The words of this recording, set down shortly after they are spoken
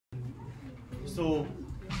So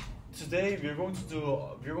today we're going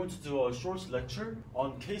to do a short lecture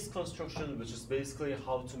on case construction, which is basically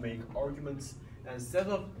how to make arguments and set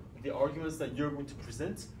up the arguments that you're going to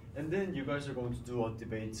present, and then you guys are going to do a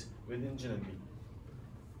debate with Injin and me.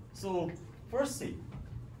 So firstly,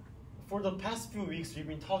 for the past few weeks we've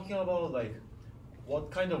been talking about like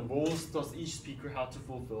what kind of roles does each speaker have to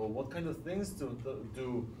fulfill, what kind of things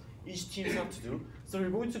do each team have to do. So we're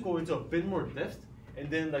going to go into a bit more depth and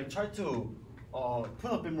then like try to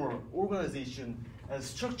put a bit more organization and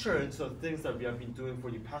structure into the things that we have been doing for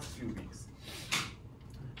the past few weeks.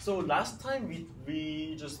 So last time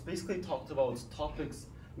we just basically talked about topics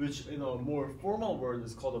which in a more formal word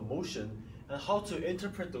is called a motion, and how to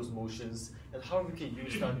interpret those motions and how we can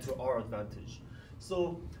use them to our advantage.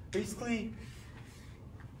 So basically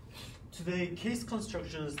today case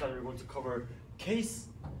constructions that we're going to cover. Case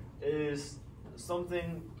is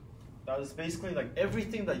something that is basically like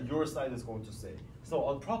everything that your side is going to say. So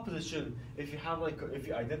on proposition, if you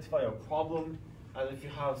identify a problem and if you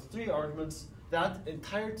have 3 arguments, that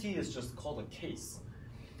entirety is just called a case.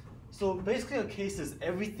 So basically a case is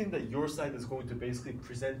everything that your side is going to basically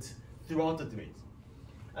present throughout the debate.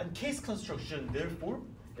 And case construction, therefore,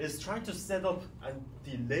 is trying to set up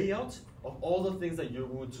the layout of all the things that you're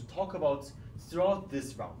going to talk about throughout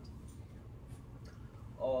this round.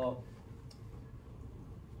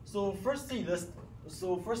 So firstly,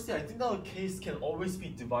 I think that a case can always be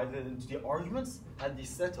divided into the arguments and the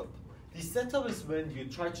setup. The setup is when you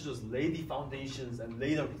try to just lay the foundations and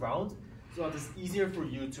lay the ground so that it's easier for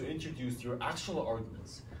you to introduce your actual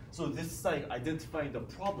arguments. So this is like identifying the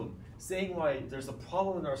problem, saying why there's a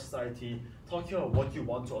problem in our society, talking about what you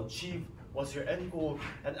want to achieve, what's your end goal,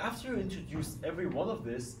 and after you introduce every one of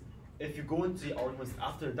this, if you go into the arguments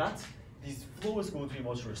after that, the flow is going to be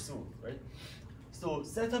much more smooth, right? So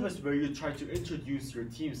setup is where you try to introduce your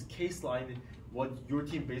team's case line, what your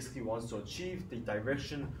team basically wants to achieve, the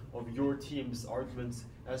direction of your team's arguments,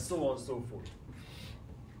 and so on and so forth.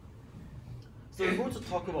 So we're going to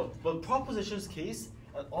talk about the proposition's case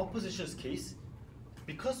and opposition's case.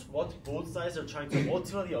 Because what both sides are trying to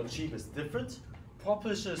ultimately achieve is different,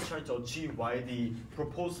 proposition is trying to achieve why the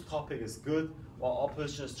proposed topic is good, while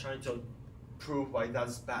opposition is trying to prove why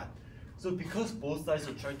that's bad. So because both sides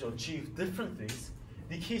are trying to achieve different things,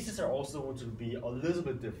 the cases are also going to be a little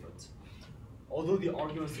bit different, although the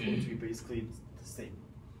arguments are going to be basically the same.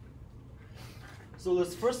 So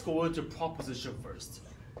let's first go into proposition first.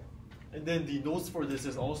 And then the notes for this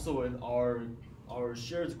is also in our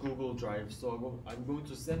shared Google Drive. So I'm going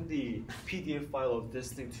to send the PDF file of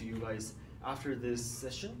this thing to you guys after this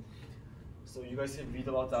session, so you guys can read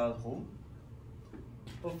about that at home.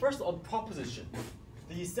 But first on proposition.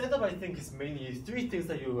 The setup, I think, is mainly 3 things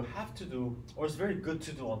that you have to do, or it's very good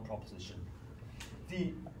to do on proposition.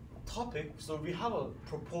 The topic, so we have a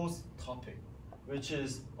proposed topic, which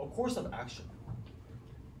is a course of action.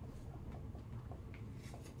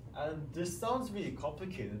 And this sounds really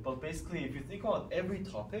complicated, but basically if you think about every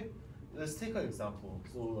topic, let's take an example.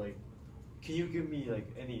 So like, can you give me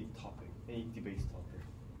like any topic, any debate topic?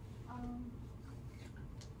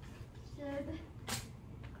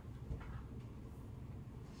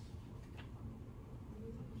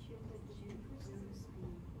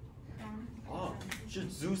 Should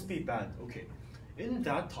Zeus be banned? Okay. In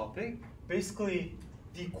that topic, basically,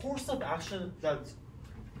 the course of action that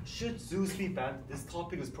should Zeus be banned, this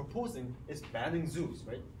topic is proposing, is banning Zeus,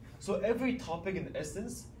 right? So every topic in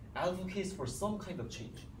essence advocates for some kind of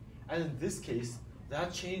change. And in this case,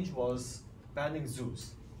 that change was banning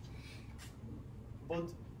Zeus. But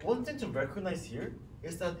one thing to recognize here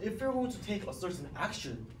is that if you're going to take a certain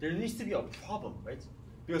action, there needs to be a problem, right?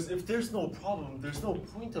 Because if there's no problem, there's no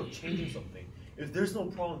point of changing something. If there's no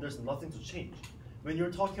problem, there's nothing to change. When you're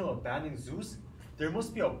talking about banning Zeus, there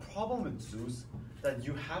must be a problem with Zeus that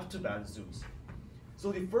you have to ban Zeus.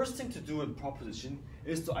 So the first thing to do in proposition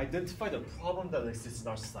is to identify the problem that exists in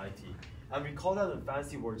our society. And we call that in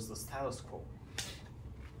fancy words the status quo.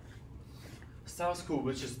 Status quo,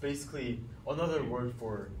 which is basically another word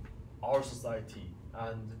for our society.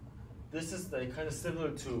 And this is like kind of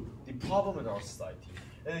similar to the problem in our society.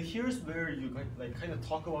 And here's where you like kind of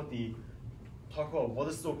talk about what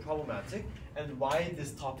is so problematic and why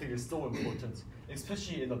this topic is so important,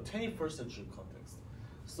 especially in the 21st century context.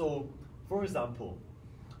 So, for example,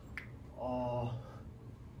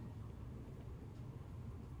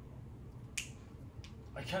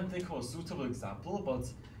 I can't think of a suitable example,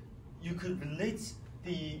 but you could relate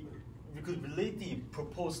the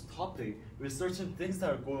proposed topic with certain things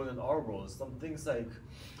that are going on in our world. Some things like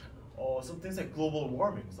global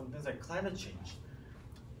warming, some things like climate change,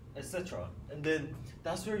 etc. And then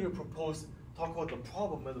that's where you propose talk about the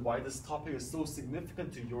problem and why this topic is so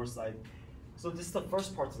significant to your side. So this is the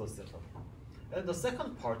first part of the setup. And the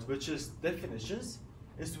second part, which is definitions,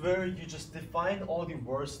 is where you just define all the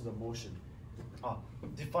words in the motion.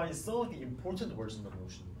 Define some of the important words in the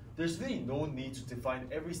motion. There's really no need to define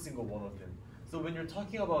every single one of them. So when you're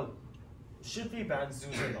talking about should we ban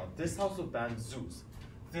zoos or not, this house will ban zoos,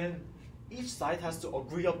 then each side has to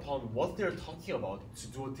agree upon what they're talking about to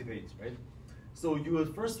do a debate, right? So you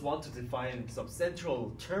would first want to define some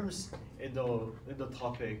central terms in the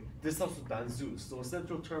topic. This house will ban zoos. So a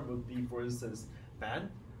central term would be, for instance, ban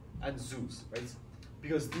and zoos, right?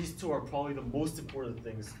 Because these two are probably the most important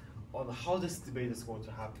things on how this debate is going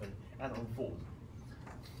to happen and unfold.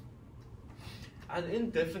 And in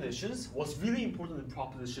definitions, what's really important in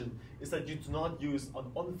proposition is that you do not use an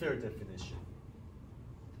unfair definition.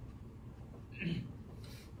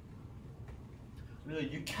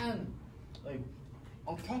 You can, like,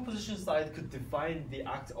 a proposition side could define the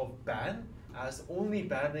act of ban as only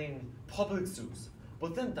banning public zoos,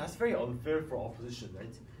 but then that's very unfair for opposition,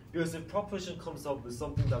 right? Because if proposition comes up with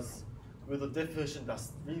something that's with a definition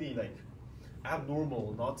that's really like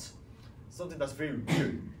abnormal, not something that's very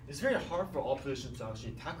weird, it's very hard for opposition to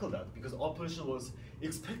actually tackle that, because opposition was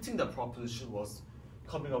expecting that proposition was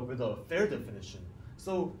coming up with a fair definition.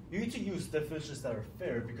 So you need to use definitions that are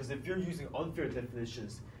fair, because if you're using unfair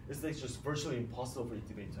definitions, it's like just virtually impossible for a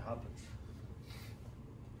debate to happen.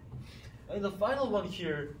 And the final one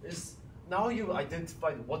here is, now you've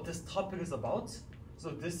identified what this topic is about. So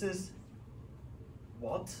this is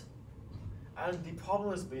what, and the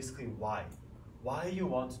problem is basically why. Why you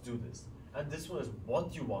want to do this. And this one is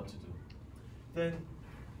what you want to do. Then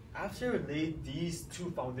after you laid these two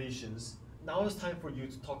foundations, now it's time for you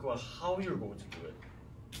to talk about how you're going to do it.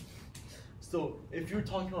 So if you're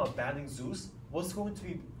talking about banning zoos, what's going to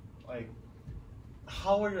be, like,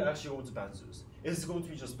 how are you actually going to ban zoos? Is it going to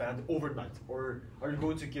be just banned overnight? Or are you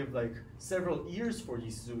going to give like several years for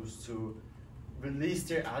these zoos to release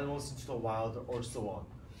their animals into the wild or so on?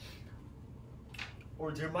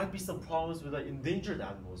 Or there might be some problems with like endangered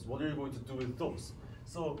animals. What are you going to do with those?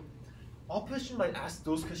 So opposition might ask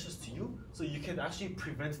those questions to you, so you can actually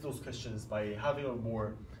prevent those questions by having a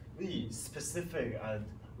more really specific and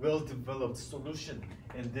well-developed solution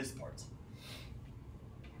in this part.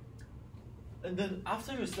 And then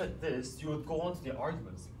after you said this, you would go on to the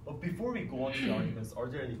arguments. But before we go on to the arguments, are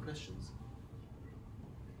there any questions?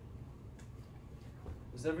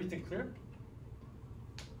 Is everything clear?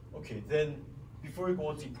 Okay, then before we go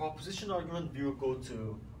on to the proposition argument, we will go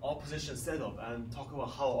to opposition setup and talk about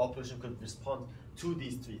how opposition could respond to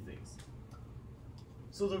these three things.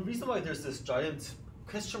 So the reason why there's this giant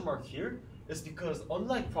question mark here is because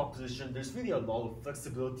unlike proposition, there's really a lot of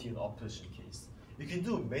flexibility in opposition case. You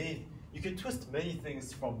can twist many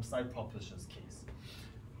things from side proposition's case.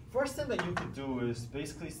 First thing that you could do is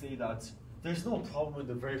basically say that there's no problem in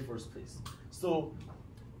the very first place. So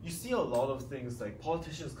you see a lot of things like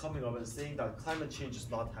politicians coming up and saying that climate change is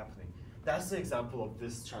not happening. That's the example of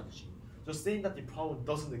this strategy. Just saying that the problem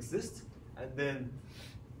doesn't exist, and then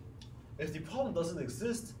if the problem doesn't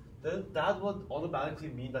exist, then that would automatically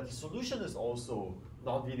mean that the solution is also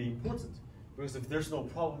not really important. Because if there's no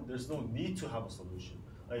problem, there's no need to have a solution.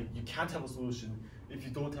 Like, you can't have a solution if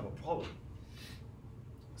you don't have a problem.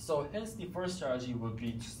 So hence the first strategy would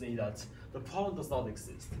be to say that the problem does not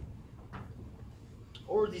exist.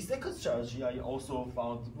 Or the second strategy I also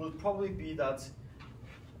found would probably be that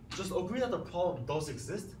just agree that the problem does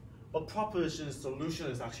exist, but proposition's solution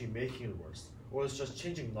is actually making it worse, or it's just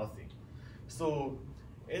changing nothing. So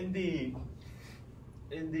in the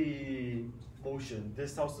motion,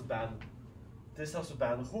 this house to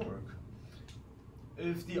ban homework,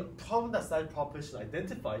 if the problem that side proposition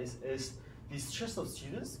identifies is the stress of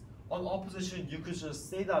students, on opposition you could just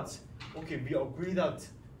say that, okay, we agree that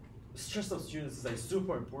stress of students is like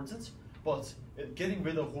super important, but getting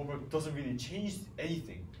rid of homework doesn't really change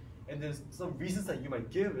anything. And then some reasons that you might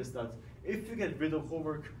give is that if you get rid of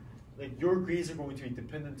homework, like, your grades are going to be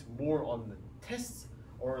dependent more on tests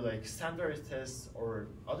or like standardized tests or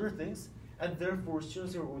other things, and therefore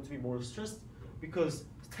students are going to be more stressed because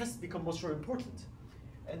tests become much more important.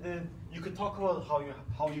 And then you could talk about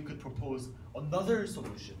how you could propose another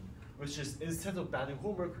solution, which is instead of banning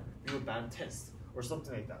homework, you would ban tests or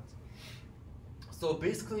something like that. So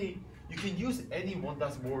basically, you can use any one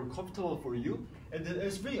that's more comfortable for you, and then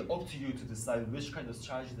it's really up to you to decide which kind of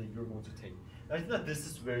strategy that you're going to take. And I think that this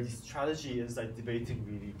is where the strategy inside debating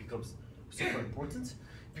really becomes super important,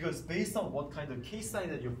 because based on what kind of case study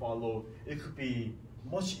that you follow, it could be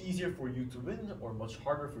much easier for you to win or much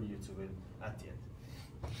harder for you to win at the end.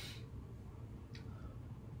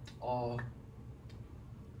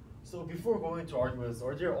 So before going into arguments,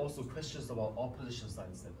 are there also questions about opposition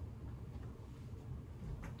signs then?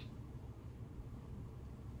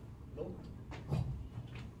 No?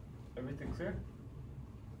 Everything clear?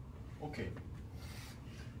 Okay.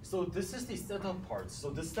 So this is the setup part. So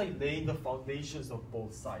this is like laying the foundations of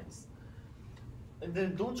both sides. And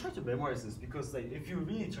then don't try to memorize this, because like if you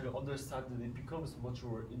really try to understand it, it becomes much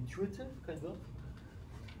more intuitive, kind of.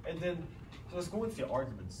 And then let's go into the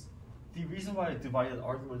arguments. The reason why I divided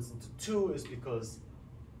arguments into two is because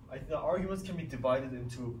the arguments can be divided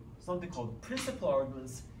into something called principal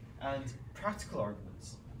arguments and practical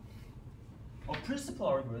arguments. A principal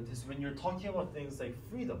argument is when you're talking about things like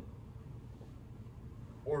freedom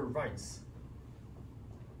or rights,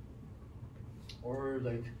 or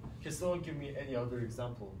like, can someone give me any other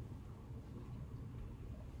example?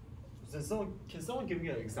 Can someone give me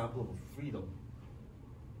an example of freedom?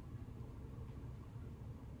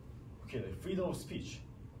 Okay, like freedom of speech,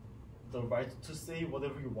 the right to say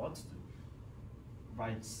whatever you want to do.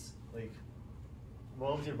 Rights, like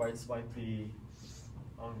one of the rights might be,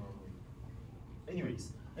 I don't know.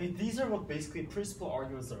 Anyways, I mean, these are what basically principal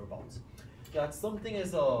arguments are about. That something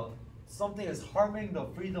is harming the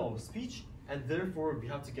freedom of speech, and therefore we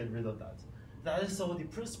have to get rid of that. That is some of the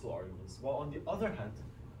principal arguments. While on the other hand,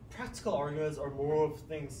 practical arguments are more of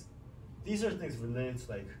things. These are things related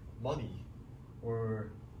to like money, or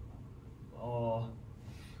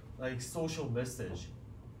like social message.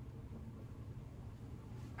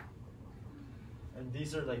 And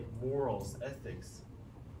these are like morals, ethics.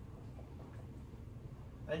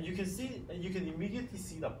 And you can immediately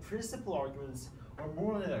see that principal arguments are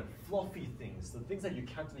more like fluffy things, the things that you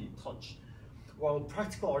can't really touch. While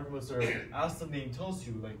practical arguments are, as the name tells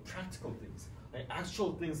you, like practical things, like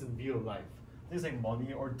actual things in real life. Things like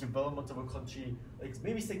money or development of a country, like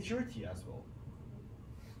maybe security as well.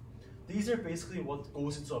 These are basically what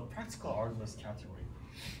goes into a practical arguments category.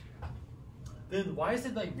 Then why is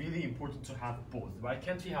it like really important to have both? Why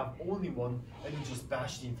can't we have only one and you just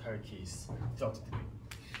bash the entire case without the debate?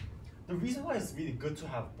 The reason why it's really good to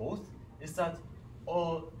have both is that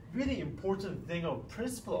a really important thing of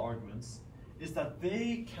principal arguments is that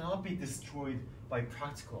they cannot be destroyed by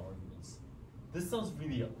practical arguments. This sounds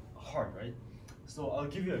really hard, right? So I'll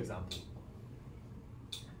give you an example.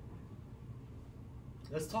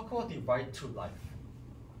 Let's talk about the right to life.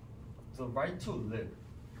 The right to live,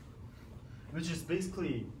 which is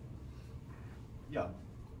basically, yeah,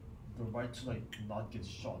 the right to like not get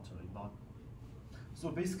shot or like not. So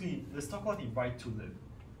basically, let's talk about the right to live.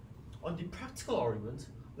 On the practical argument,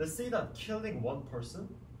 let's say that killing one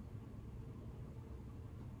person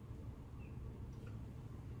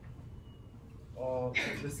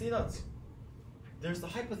let's say that there's a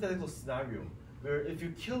hypothetical scenario where if you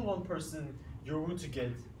kill one person, you're going to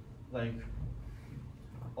get like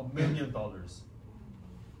 $1 million.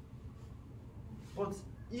 But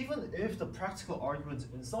even if the practical argument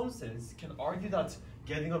in some sense can argue that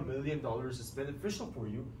getting $1 million is beneficial for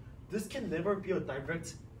you, this can never be a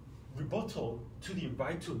direct rebuttal to the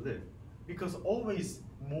right to live, because always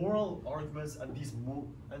moral arguments and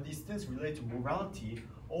these things related to morality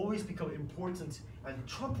always become important and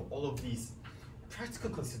trump all of these practical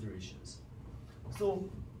considerations. So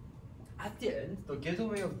at the end, the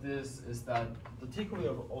takeaway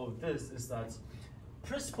of all of this is that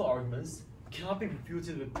principal arguments cannot be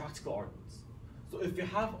refuted with practical arguments. So if you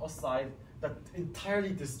have a side that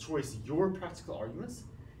entirely destroys your practical arguments,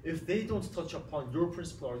 if they don't touch upon your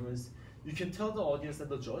principal arguments, you can tell the audience and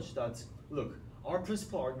the judge that, look, our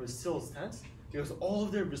principal argument still stands because all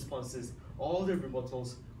of their responses, all of their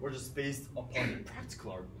rebuttals were just based upon the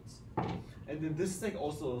practical arguments. And then this is like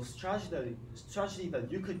also a strategy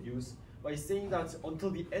that you could use by saying that until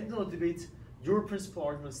the end of the debate, your principal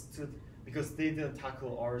arguments stood because they didn't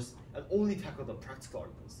tackle ours and only tackle the practical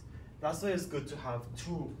arguments. That's why it's good to have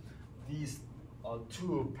two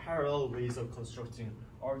parallel ways of constructing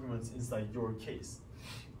arguments inside your case.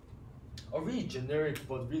 A really generic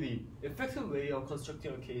but really effective way of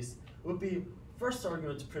constructing a case would be first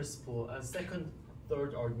argument principle and second,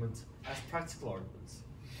 third argument as practical arguments.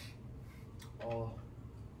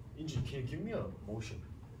 Inji, can you give me a motion?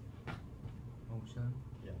 Motion?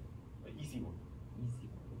 Yeah, an easy one. Easy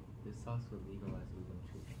one. This also legalized organ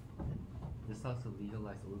trading. This also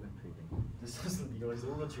legalized organ trading. This also legalized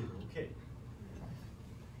organ trading, okay.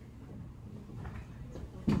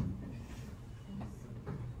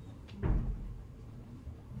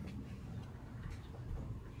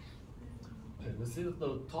 Let's say that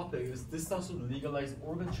the topic is this also legalized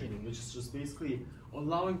organ trading, which is just basically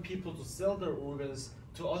allowing people to sell their organs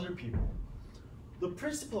to other people. The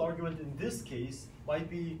principal argument in this case might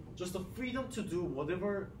be just the freedom to do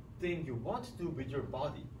whatever thing you want to do with your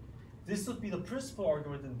body. This would be the principal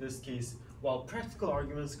argument in this case, while practical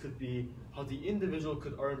arguments could be how the individual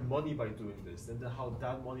could earn money by doing this, and then how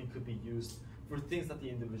that money could be used for things that the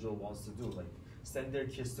individual wants to do, like send their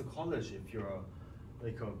kids to college if you're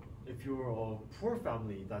a poor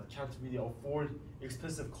family that can't really afford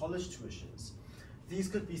expensive college tuitions. These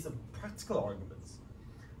could be some practical arguments.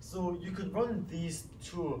 So you could run these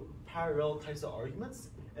two parallel types of arguments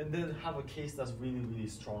and then have a case that's really, really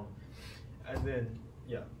strong. And then,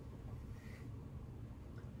 yeah.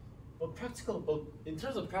 But in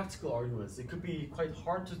terms of practical arguments, it could be quite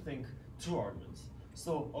hard to think two arguments.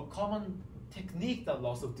 So a common technique that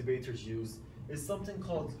lots of debaters use is something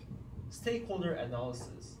called stakeholder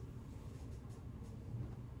analysis.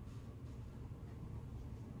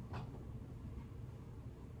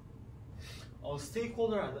 A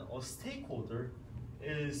stakeholder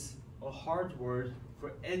is a hard word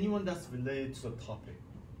for anyone that's related to the topic.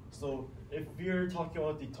 So if we're talking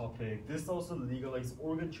about the topic, this also legalized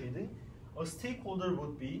organ trading, a stakeholder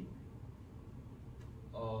would be,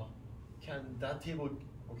 okay,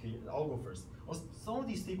 I'll go first. Some of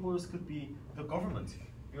these stakeholders could be the government,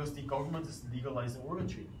 because the government is legalizing organ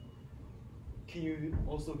trading. Can you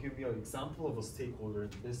also give me an example of a stakeholder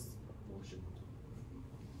in this motion?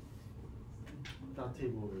 That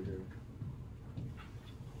table over there.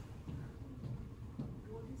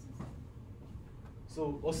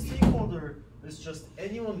 So a stakeholder is just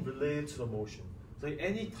anyone related to the motion. So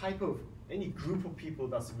any group of people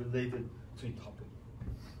that's related to a topic.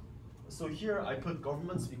 So here I put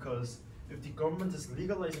governments because if the government is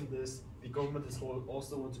legalizing this, the government is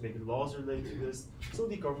also going to make laws related to this, so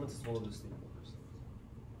the government is one of the stakeholders.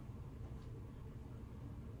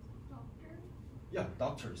 Doctor? Yeah,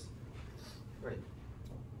 doctors. Right.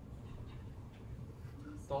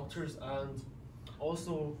 Doctors, and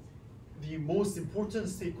also the most important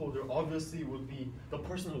stakeholder obviously would be the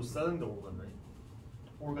person who's selling the organ, right?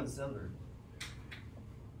 Organ seller.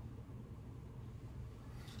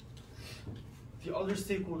 The other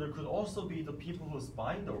stakeholder could also be the people who's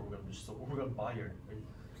buying the organ, which is the organ buyer, right?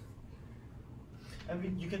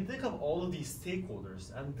 And you can think of all of these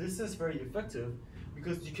stakeholders, and this is very effective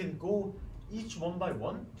because you can go each one by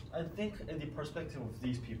one and think in the perspective of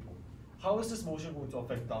these people. How is this motion going to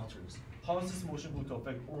affect doctors? How is this motion going to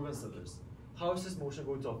affect organ sellers? How is this motion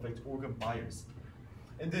going to affect organ buyers?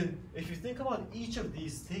 And then if you think about each of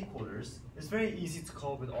these stakeholders, it's very easy to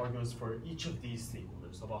come up with arguments for each of these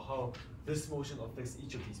stakeholders about how this motion affects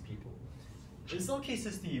each of these people. In some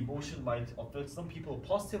cases, the motion might affect some people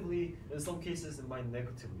positively, in some cases it might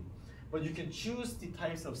negatively. But you can choose the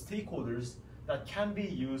types of stakeholders that can be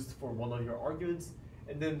used for one of your arguments,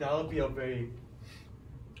 and then that'll be a very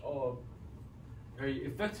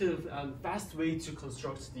effective and fast way to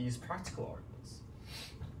construct these practical arguments.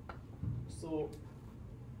 So,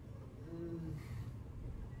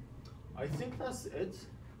 I think that's it.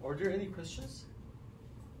 Are there any questions?